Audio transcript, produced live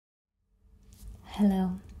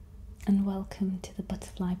Hello and welcome to the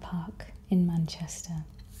Butterfly Park in Manchester.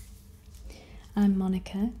 I'm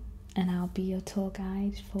Monica and I'll be your tour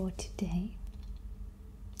guide for today.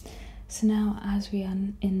 So now as we are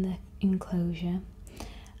in the enclosure,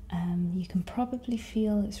 you can probably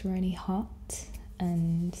feel it's really hot,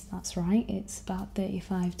 and that's right, it's about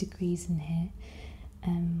 35 degrees in here,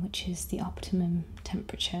 which is the optimum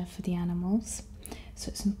temperature for the animals. So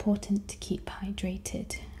it's important to keep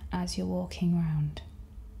hydrated as you're walking around.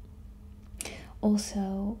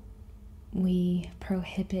 Also, we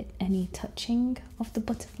prohibit any touching of the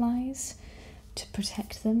butterflies to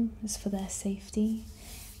protect them, as for their safety.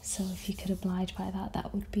 So if you could oblige by that,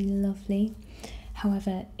 that would be lovely.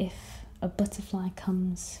 However, if a butterfly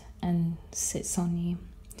comes and sits on you,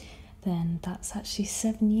 then that's actually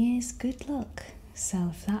 7 years good luck. So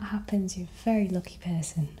if that happens, you're a very lucky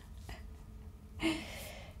person.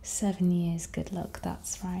 7 years good luck,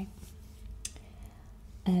 that's right.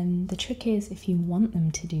 The trick is, if you want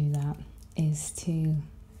them to do that, is to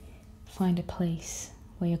find a place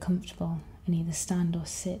where you're comfortable and either stand or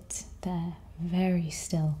sit there very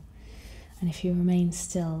still. And if you remain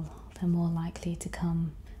still, they're more likely to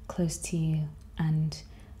come close to you and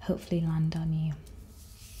hopefully land on you.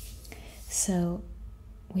 So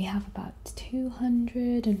we have about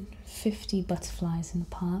 250 butterflies in the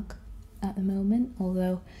park at the moment,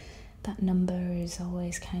 although that number is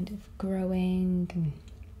always kind of growing, and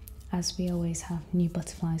as we always have new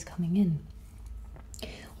butterflies coming in.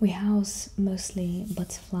 We house mostly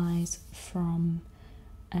butterflies from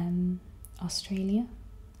Australia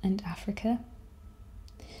and Africa,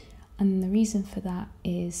 and the reason for that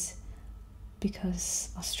is because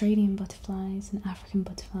Australian butterflies and African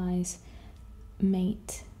butterflies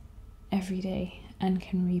mate every day and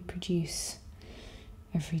can reproduce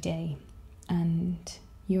every day, and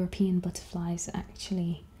European butterflies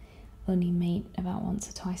actually only mate about once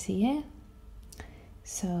or twice a year,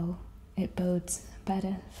 so it bodes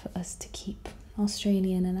better for us to keep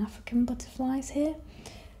Australian and African butterflies here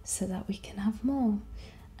so that we can have more.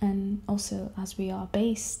 And also, as we are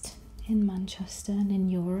based in Manchester and in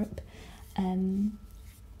Europe, I'm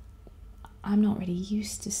not really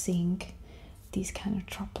used to seeing these kind of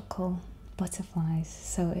tropical butterflies,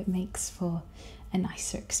 so it makes for a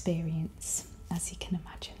nicer experience, as you can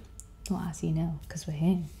imagine, or as you know, because we're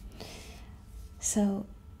here. So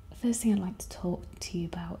the first thing I'd like to talk to you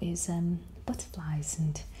about is butterflies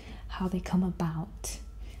and how they come about,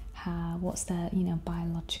 what's their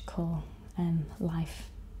biological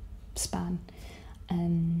lifespan,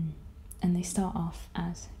 and they start off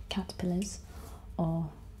as caterpillars, or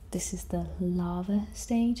this is the larva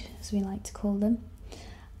stage, as we like to call them,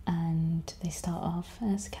 and they start off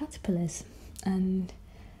as caterpillars, and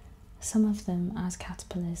some of them as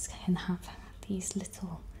caterpillars can have these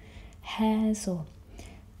little hairs or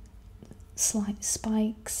slight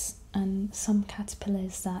spikes, and some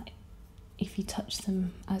caterpillars that if you touch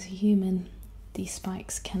them as a human, these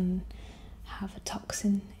spikes can have a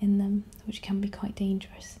toxin in them which can be quite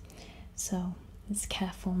dangerous. So it's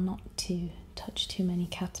careful not to touch too many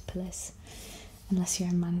caterpillars unless you're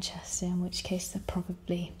in Manchester, in which case they're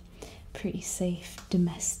probably pretty safe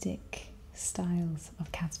domestic styles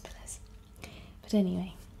of caterpillars. But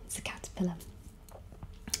anyway, it's a caterpillar.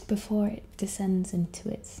 Before it descends into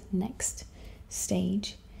its next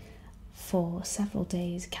stage, for several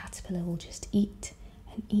days, a caterpillar will just eat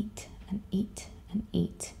and eat and eat and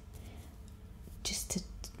eat, just to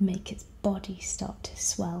make its body start to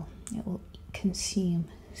swell. It will consume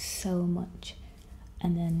so much,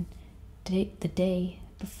 and then the day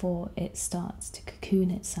before it starts to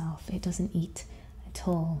cocoon itself, it doesn't eat at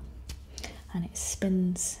all, and it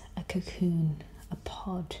spins a cocoon, a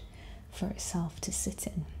pod, for itself to sit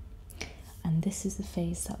in. And this is the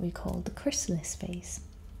phase that we call the chrysalis phase,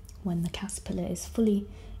 when the caterpillar is fully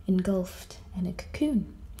engulfed in a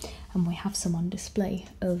cocoon. And we have some on display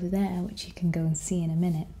over there, which you can go and see in a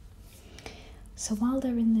minute. So while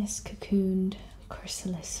they're in this cocooned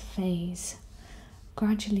chrysalis phase,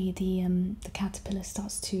 gradually the caterpillar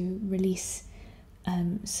starts to release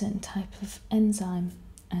certain type of enzyme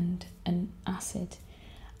and an acid,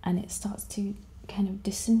 and it starts to kind of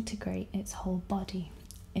disintegrate its whole body.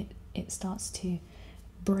 It starts to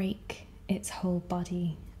break its whole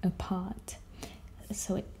body apart.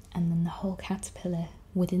 And then the whole caterpillar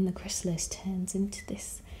within the chrysalis turns into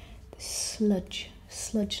this sludge-like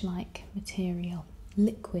material,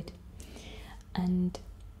 liquid. And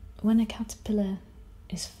when a caterpillar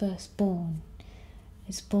is first born,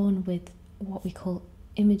 it's born with what we call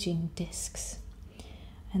imaging discs.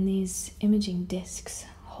 And these imaging discs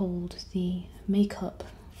hold the makeup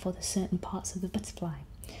for the certain parts of the butterfly.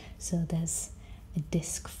 So there's a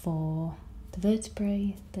disc for the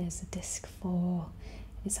vertebrae, there's a disc for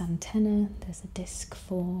its antenna, there's a disc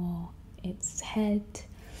for its head.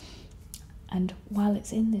 And while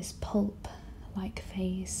it's in this pulp-like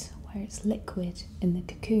phase where it's liquid in the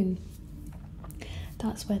cocoon,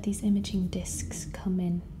 that's where these imaging discs come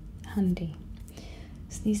in handy.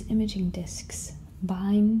 So these imaging discs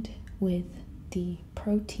bind with the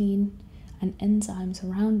protein and enzymes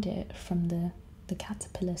around it from the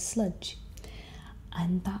caterpillar sludge,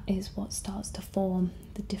 and that is what starts to form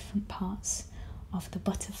the different parts of the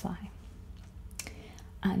butterfly.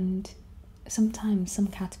 And sometimes some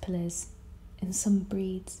caterpillars in some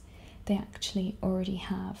breeds, they actually already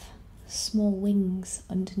have small wings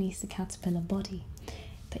underneath the caterpillar body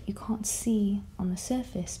that you can't see on the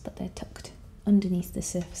surface, but they're tucked underneath the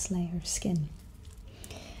surface layer of skin.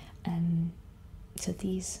 So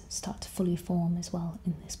these start to fully form as well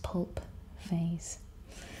in this pulp phase.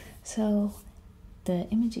 So the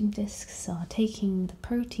imaging discs are taking the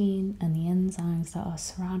protein and the enzymes that are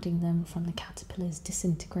surrounding them from the caterpillar's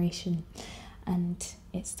disintegration, and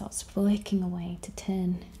it starts working away to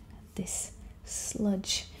turn this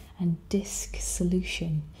sludge and disc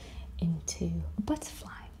solution into a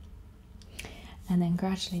butterfly. And then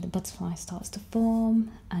gradually the butterfly starts to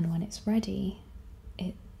form, and when it's ready,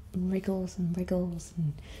 it wriggles and wriggles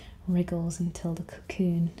and wriggles until the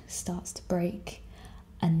cocoon starts to break,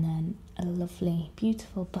 and then a lovely,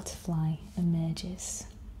 beautiful butterfly emerges.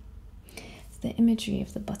 The imagery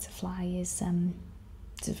of the butterfly is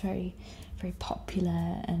it's a very, very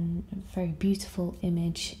popular and very beautiful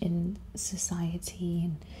image in society,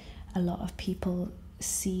 and a lot of people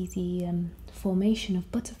see the formation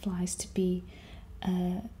of butterflies to be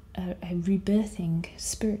a rebirthing,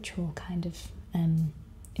 spiritual kind of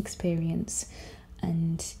experience,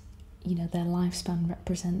 and you know, their lifespan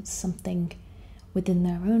represents something within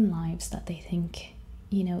their own lives that they think,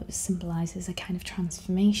 you know, symbolizes a kind of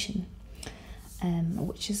transformation,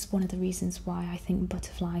 which is one of the reasons why I think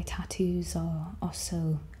butterfly tattoos are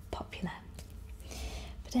so popular.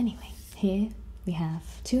 But anyway, here we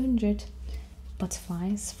have 200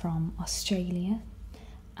 butterflies from Australia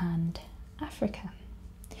and Africa.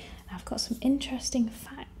 Now, I've got some interesting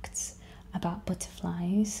facts about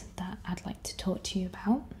butterflies that I'd like to talk to you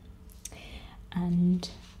about, and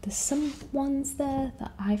there's some ones there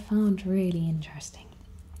that I found really interesting.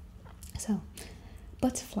 So,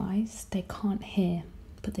 butterflies, they can't hear,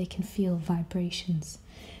 but they can feel vibrations.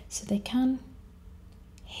 So they can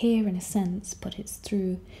hear in a sense, but it's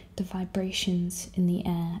through the vibrations in the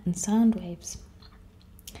air and sound waves.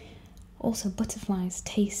 Also, butterflies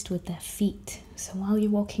taste with their feet. So while you're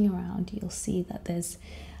walking around, you'll see that there's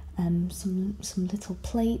some little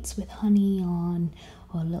plates with honey on,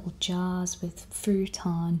 or little jars with fruit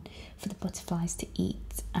on for the butterflies to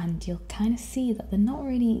eat. And you'll kind of see that they're not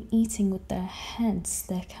really eating with their heads,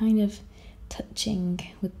 they're kind of touching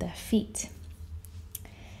with their feet.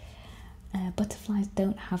 Butterflies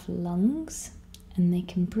don't have lungs, and they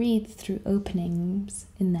can breathe through openings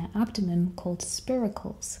in their abdomen called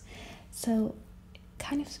spiracles. So,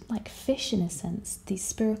 kind of like fish in a sense, these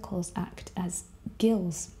spiracles act as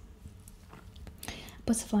gills.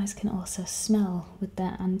 Butterflies can also smell with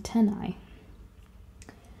their antennae.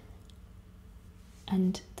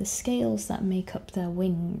 And the scales that make up their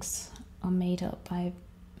wings are made up by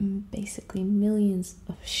basically millions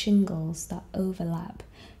of shingles that overlap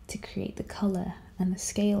to create the colour and the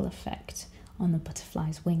scale effect on the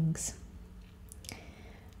butterfly's wings.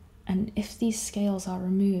 And if these scales are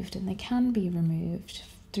removed, and they can be removed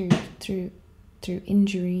through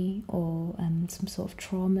injury or some sort of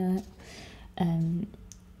trauma,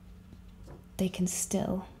 they're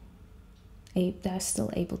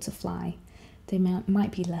still able to fly. They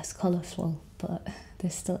might be less colourful, but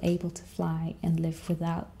they're still able to fly and live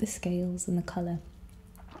without the scales and the colour.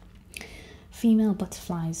 Female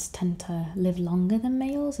butterflies tend to live longer than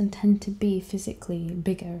males and tend to be physically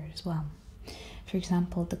bigger as well. For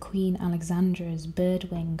example, the Queen Alexandra's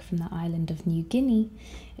birdwing from the island of New Guinea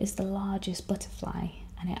is the largest butterfly,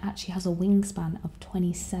 and it actually has a wingspan of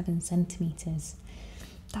 27 centimetres.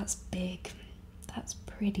 That's big. That's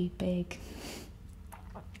pretty big.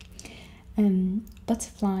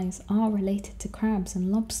 Butterflies are related to crabs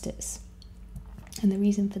and lobsters, and the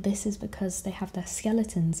reason for this is because they have their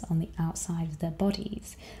skeletons on the outside of their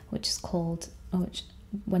bodies,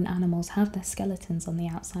 when animals have their skeletons on the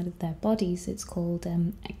outside of their bodies, it's called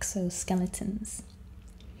exoskeletons.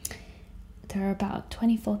 There are about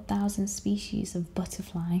 24,000 species of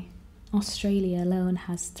butterfly. Australia alone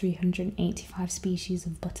has 385 species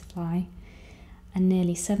of butterfly, and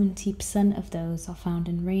nearly 70% of those are found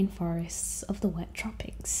in rainforests of the wet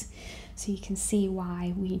tropics. so you can see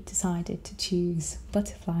why we decided to choose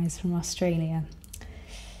butterflies from Australia.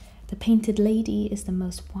 The painted lady is the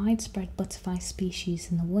most widespread butterfly species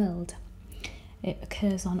in the world. It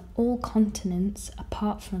occurs on all continents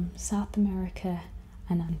apart from South America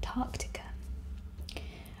and Antarctica.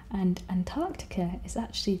 And Antarctica is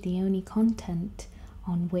actually the only continent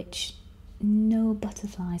on which no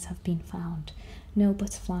butterflies have been found. No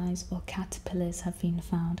butterflies or caterpillars have been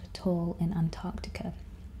found at all in Antarctica.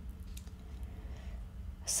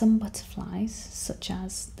 Some butterflies, such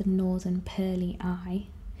as the northern pearly eye,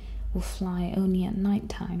 will fly only at night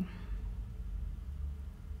time.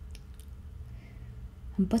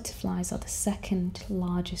 And butterflies are the second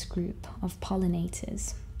largest group of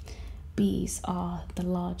pollinators. Bees are the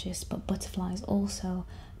largest, but butterflies also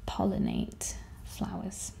pollinate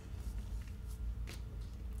flowers.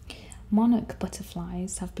 Monarch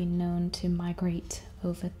butterflies have been known to migrate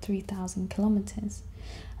over 3,000 kilometers.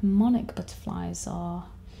 And monarch butterflies are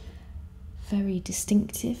very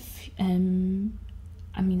distinctive.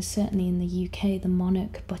 Certainly in the UK, the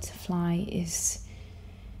monarch butterfly is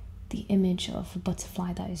the image of a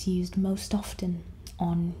butterfly that is used most often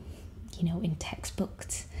on, in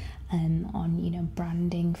textbooks and on,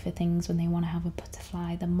 branding for things when they want to have a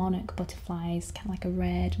butterfly. The monarch butterfly is kind of like a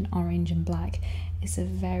red and orange and black. It's a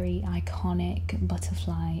very iconic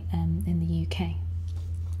butterfly in the UK.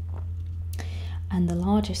 And the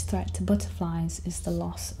largest threat to butterflies is the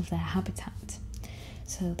loss of their habitat.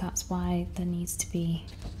 So that's why there needs to be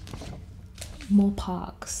more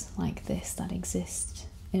parks like this that exist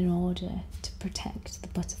in order to protect the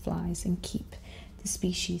butterflies and keep the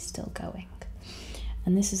species still going.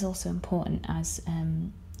 And this is also important as,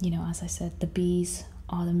 as I said, the bees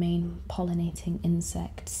are the main pollinating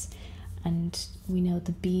insects, and we know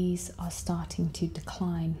the bees are starting to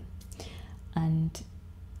decline, and,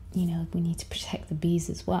 we need to protect the bees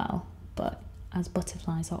as well, but as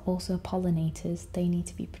butterflies are also pollinators, they need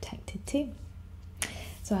to be protected too.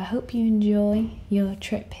 So I hope you enjoy your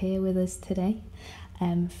trip here with us today.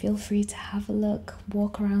 Feel free to have a look,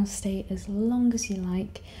 walk around, stay as long as you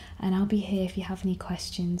like, and I'll be here if you have any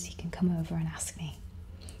questions. You can come over and ask me.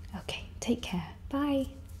 Okay, take care. Bye.